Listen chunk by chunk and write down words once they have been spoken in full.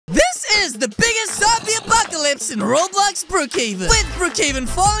is the biggest zombie apocalypse in Roblox Brookhaven, with Brookhaven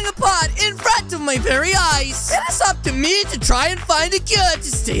falling apart in front of my very eyes. It is up to me to try and find a cure to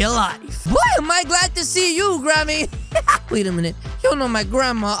stay alive. Boy, am I glad to see you, Grammy. Wait a minute, you're not my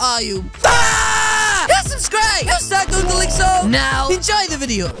grandma, are you? Ah! Hit subscribe! Hit start Calixo! Now, enjoy the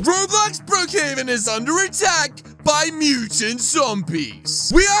video. Roblox Brookhaven is under attack by mutant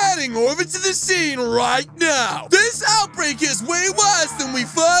zombies. We are heading over to the scene right now. This outbreak is way worse than we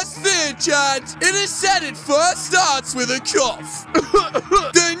first feared, Chad. It is said it first starts with a cough.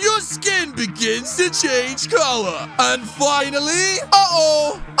 Then your skin begins to change color. And finally,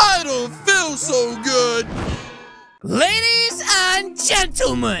 I don't feel so good. Ladies and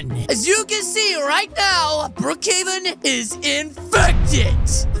gentlemen, as you can see right now, Brookhaven is infected.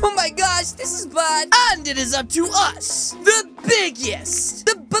 Oh my gosh, this is bad. And it is up to us, the biggest,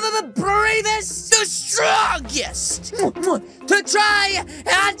 the bravest, the strongest, to try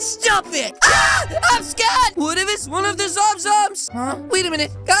and stop it. Ah! I'm scared. What if it's one of the zomzoms? Huh? Wait a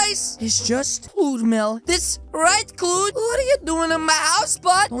minute, guys. It's just Clued Mill. This right, Clued? What are you doing in my house,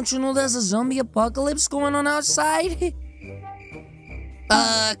 bud? Don't you know there's a zombie apocalypse going on outside?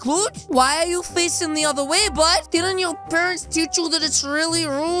 Clued? Why are you facing the other way, bud? Didn't your parents teach you that it's really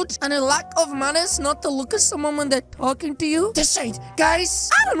rude and a lack of manners not to look at someone when they're talking to you? That's right, guys.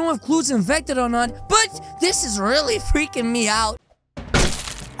 I don't know if Clued's infected or not, but this is really freaking me out.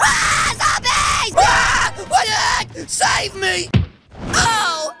 Ah, zombies! Ah! What the heck? Save me!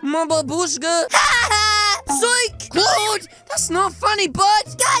 Oh! My babushka. Psych! Clued! That's not funny, bud!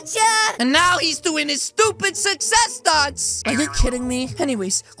 Gotcha! And now he's doing his stupid success stunts! Are you kidding me?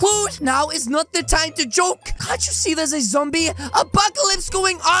 Anyways, Clued, now is not the time to joke! Can't you see there's a zombie apocalypse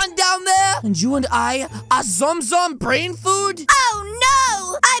going on down there? And you and I are Zom brain food? Oh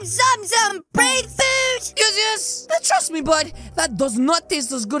no! I'm Zom brain food! Yes! Trust me, bud, that does not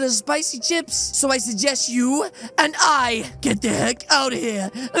taste as good as spicy chips. So I suggest you and I get the heck out of here.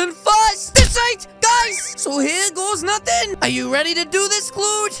 And fast! This ain't, guys! So here goes nothing. Are you ready to do this,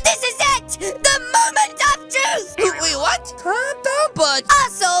 Clued? This is it! The moment of truth! Wait, what? Calm down, bud.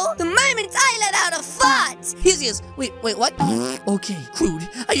 Also, the moment I let out a fart. Yes. Wait, what? Okay, Clued,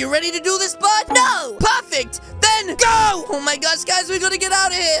 are you ready to do this, bud? No! Perfect! Then go! Oh my gosh, guys, we gotta get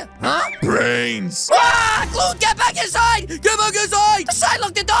out of here. Huh? Brains. Ah! Clued, get back inside! Get back inside! The side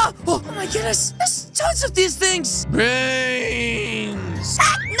locked the door! Oh my goodness, there's tons of these things. Brains.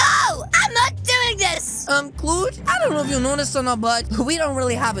 No! I'm not doing this! Clued, I don't know if you noticed or not, but we don't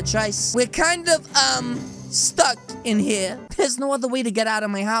really have a choice. We're kind of, stuck in here. There's no other way to get out of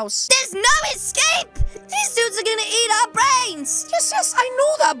my house. There's no escape! These dudes are gonna eat our brains! Yes, I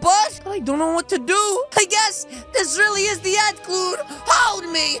know that, bud. I don't know what to do. I guess this really is the end, Clued. Hold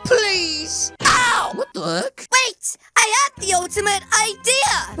me, please. Ow! What the heck? Wait! I have the ultimate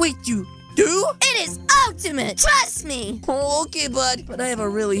idea! Wait, you do? It is ultimate! Trust me! Oh, okay, bud. But I have a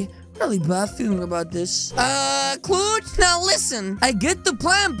really bad feeling about this. Clued? Now listen, I get the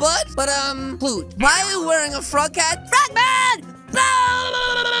plan, bud. But, Clued, why are you wearing a frog hat? Frogman!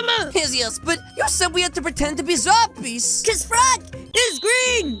 Yes, but you said we had to pretend to be zombies. 'Cause frog is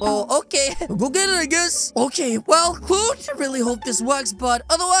green. Oh, okay. Go get it, I guess. Okay, well, Clued, I really hope this works, bud.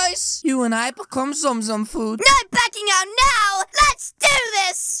 Otherwise, you and I become some food. Not backing out now! Let's do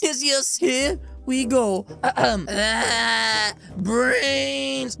this! Yes, here we go.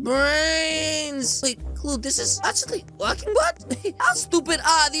 Brains. Wait, Clued, this is actually working, what? How stupid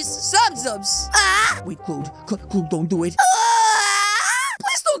are these zomzoms? Wait, Clued, don't do it.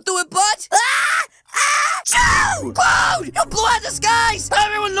 Please don't do it, bud. Clued, you blew out the skies.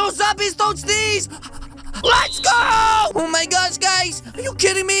 Everyone knows zombies don't sneeze. Let's go! Oh my gosh, guys! Are you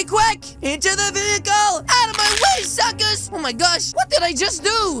kidding me? Quick! Into the vehicle! Out of my way, suckers! Oh my gosh, what did I just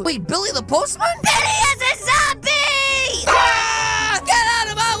do? Wait, Billy the postman? Billy is a zombie! Get out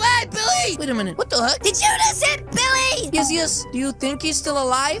of my way, Billy! Wait a minute, what the heck? Did you just hit Billy? Yes. Do you think he's still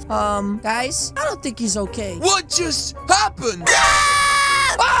alive? Guys, I don't think he's okay. What just happened? No!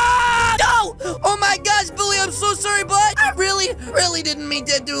 Oh my gosh, Billy, I'm so sorry, bud. I really didn't mean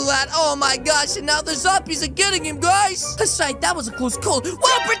to do that. Oh my gosh, and now the zombies are getting him, guys. That's right, that was a close call.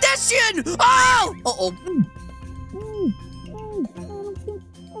 Whoa, pedestrian! Oh! Uh-oh.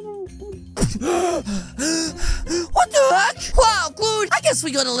 What the heck? Wow, Clued, I guess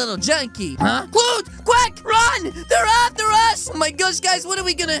we got a little janky. Huh? Clued, quick, run! They're after us! Oh my gosh, guys, what are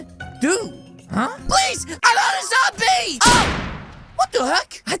we gonna do? Huh? Please, I'm not a zombie! Oh! What the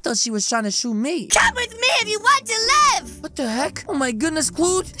heck? I thought she was trying to shoot me. Come with me if you want to live. What the heck? Oh my goodness,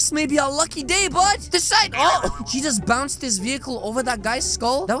 Clued. This may be our lucky day, bud. This side. Oh, she just bounced this vehicle over that guy's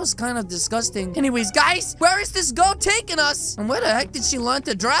skull. That was kind of disgusting. Anyways, guys, where is this girl taking us? And where the heck did she learn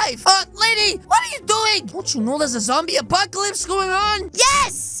to drive? Lady, what are you doing? Don't you know there's a zombie apocalypse going on?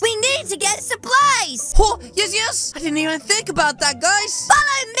 Yes, we need to get supplies. Oh, yes. I didn't even think about that, guys.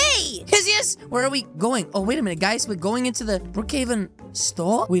 Follow me. Yes. Where are we going? Oh, wait a minute, guys. We're going into the Brookhaven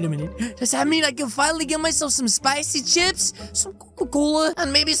store? Wait a minute. Does that mean I can finally get myself some spicy chips, some Coca-Cola,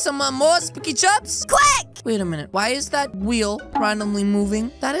 and maybe some more spooky chops? Quick! Wait a minute. Why is that wheel randomly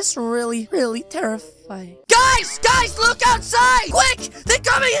moving? That is really terrifying. Guys, look outside! Quick! They're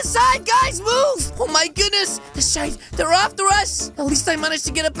coming inside, guys! Move! Oh my goodness! This side, they're after us! At least I managed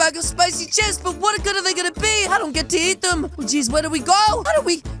to get a bag of spicy chips, but what good are they gonna be? I don't get to eat them. Oh geez, where do we go? How do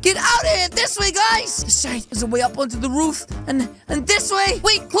we get out of here? This way, guys! This side, there's a way up onto the roof, and this way.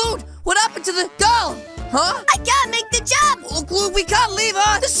 Wait, Clued! What happened to the girl? Huh? I can't make the jump! Oh, Clued, we can't leave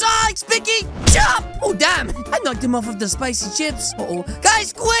her! The side, Spicky! Jump! Oh, damn! I knocked him off of the spicy chips. Uh-oh.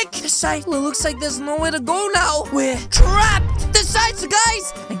 Guys, quick! The side, well, it looks like there's nowhere to go now. We're trapped! The sides,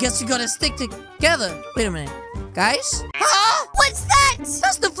 guys! I guess we gotta stick together. Wait a minute. Guys? Huh? What's that?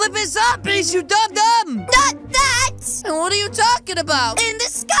 That's the flippin' zombies, you dum-dum! Not that! And what are you talking about? In the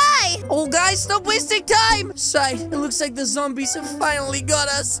sky! Oh, guys, stop wasting time! Side, it looks like the zombies have finally got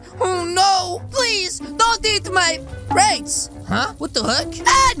us. Oh, no! Please, don't eat my brains! Huh? What the heck?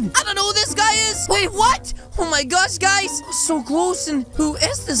 And I don't know who this guy is! Wait, what? Oh my gosh, guys! So close, and who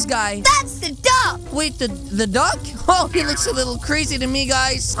is this guy? That's the dog! Wait, the duck? Oh, he looks a little crazy to me,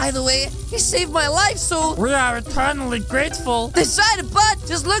 guys. Either way, he saved my life, so we are eternally grateful. Decided, but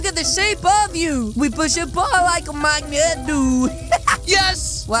just look at the shape of you. We push a ball like a magnet do.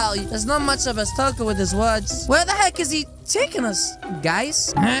 Yes! Wow, there's not much of a talker with his words. Where the heck is he taking us,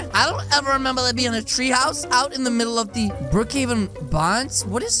 guys? Huh? I don't ever remember there being a treehouse out in the middle of the Brookhaven Bonds.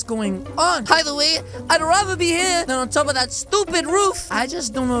 What is going on? Either way, I'd rather be here than on top of that stupid roof. I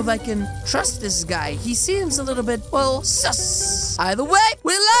just don't know if I can trust this guy. He seems a little bit, well, sus. Either way,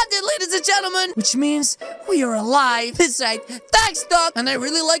 we landed, ladies and gentlemen, which means we are alive. This right. Thanks, Doc. And I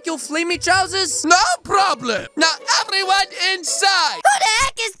really like your flamey trousers. No problem. Now everyone inside. Who the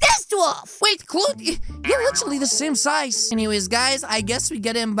heck is this dwarf? Wait, Clued, you're literally the same size. Anyways, guys, I guess we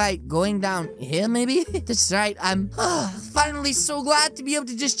get in by going down here, maybe? That's right. I'm finally so glad to be able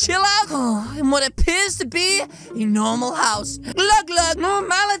to just chill out in what appears to be a normal house. Look,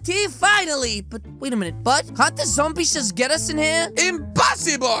 normality, finally. But wait a minute, bud. Can't the zombies just get us in here?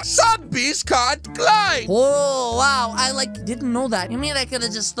 Impossible. Zombies can't climb. Oh, wow. I, didn't know that. You mean I could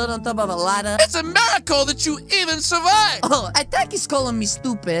have just stood on top of a ladder? It's a miracle that you even survived. Oh, I think he's calling me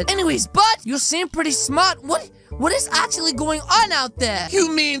stupid. Anyways, bud, you seem pretty smart. What is actually going on out there?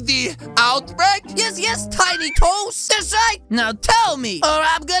 You mean the outbreak? Yes, tiny toes. That's right. Now tell me, or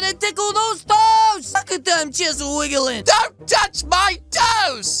I'm gonna tickle those toes. Look at them just wiggling. Don't touch my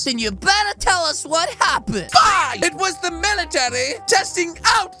toes. Then you better tell us what happened. Fine. It was the military testing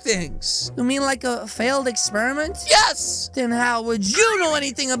out things. You mean like a failed experiment? Yes. Then how would you know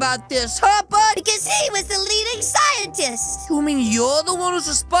anything about this, huh, bud? Because he was the leading scientist. You mean you're the one who's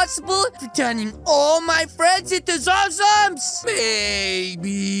responsible for turning all my friends into zomzoms?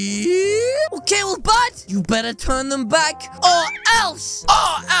 Maybe. Okay, well, bud, you better turn them back, or else.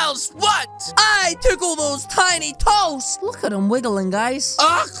 Or else what? I tickle those tiny toes. Look at them wiggling, guys.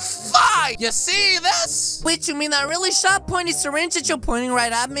 Ugh, fine. You see this? Wait, you mean that really sharp pointy syringe that you're pointing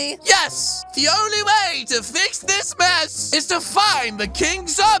right at me? Yes. The only way to fix this mess is to find the king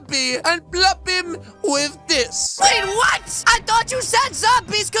zombie and plop him with this. Wait, what? I thought you said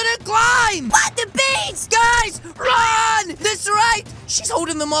zombies couldn't climb. What the beans? Guys, run! That's right. She's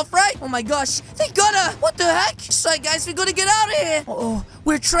holding them off, right? Oh my gosh, they got her. What the heck? Sorry, guys, we gotta get out of here. Uh-oh,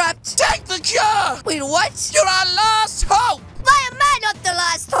 we're trapped. Take the cure. Wait, what? You're our last hope. Why am I not the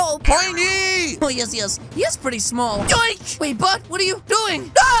last hope? Pointy. Oh, yes. He is pretty small. Yoink! Wait, bud, what are you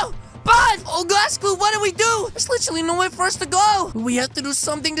doing? No! Bud! Oh gosh, Clue, what do we do? There's literally nowhere for us to go. We have to do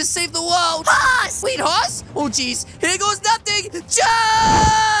something to save the world. Horse! Wait, horse? Oh, jeez. Here goes nothing.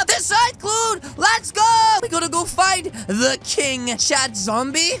 Jump! This side, Clue. Let's go. We gotta go find the king, Chad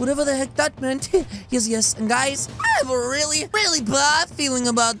Zombie. Whatever the heck that meant. Yes. And guys, I have a really bad feeling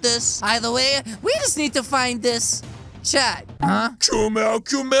about this. Either way, we just need to find this Chad. Huh? Come out,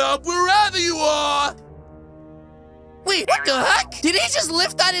 wherever you are. Wait, what the heck? Did he just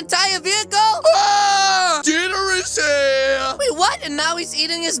lift that entire vehicle? Ah! Dinner is here. Wait, what? And now he's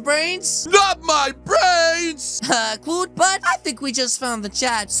eating his brains? Not my brains. Clute, but I think we just found the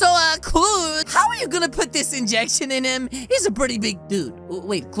chat. So, Clute, how are you gonna put this injection in him? He's a pretty big dude.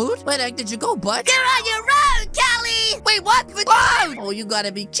 Wait, Clute? Where the heck did you go, bud? You're on your own, Callie! Wait, what? Whoa! Oh, you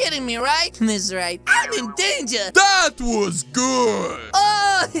gotta be kidding me, right? That's right. I'm in danger. That was good.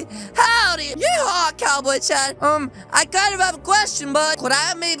 Oh, howdy. Yeehaw, cowboy chat. I kind of have a question, but could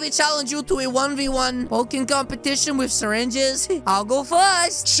I maybe challenge you to a 1v1 poking competition with syringes? I'll go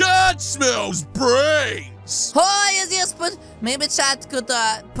first. Chad smells brains. Oh, yes, but maybe Chad could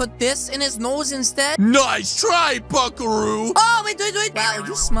put this in his nose instead. Nice try, buckaroo. Oh, wait. Wow,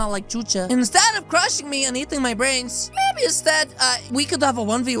 you smell like chucha. Instead of crushing me and eating my brains, maybe instead, we could have a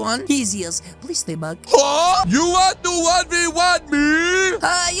 1v1. Easiest. Please stay back. Huh? You want to 1v1 me?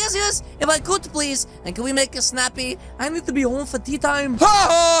 Yes. If I could, please. And can we make it snappy? I need to be home for tea time.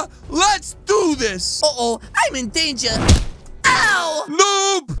 Haha, let's do this. Uh-oh, I'm in danger. Ow!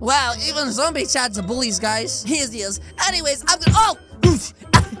 Noob! Wow, even zombie chats are bullies, guys. Yes. Anyways, I'm gonna. Oh!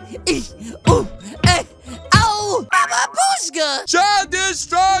 Ow! Babushka! Chad is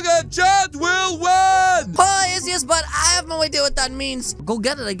stronger. Chad will win. Oh, yes, but I have no idea what that means. Go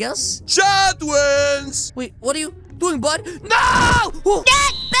get it, I guess. Chad wins. Wait, what are you doing, bud? No!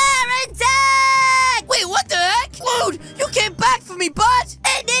 Get bear attack! Wait, what the heck? Dude, you came back for me, bud!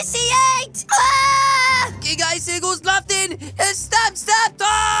 Initiate! Ah! Okay, guys, here goes nothing. It's stab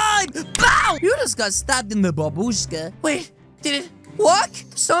time! Bow! You just got stabbed in the babushka. Wait, did it work?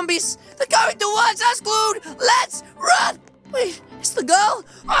 The zombies, they're going towards us, Glued! Let's run! Wait, it's the girl?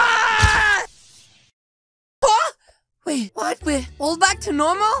 Ah! Huh? Wait, what? We're all back to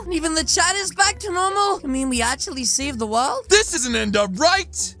normal? Even the chat is back to normal? You mean we actually saved the world? This isn't end up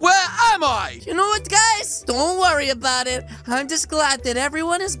right. Where am I? You know what, guys? Don't worry about it. I'm just glad that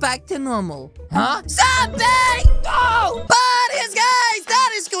everyone is back to normal. Huh? Zombie! Go! But yes, guys,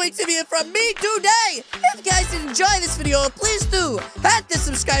 that is going to be it from me today. If you guys did enjoy this video, please do hit the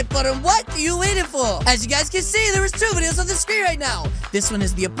subscribe button. What are you waiting for? As you guys can see, there is 2 videos on the screen right now. This one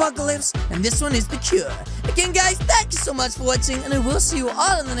is the apocalypse, and this one is the cure. Again, guys, thank you so much for watching, and I will see you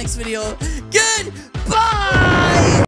all in the next video. Goodbye!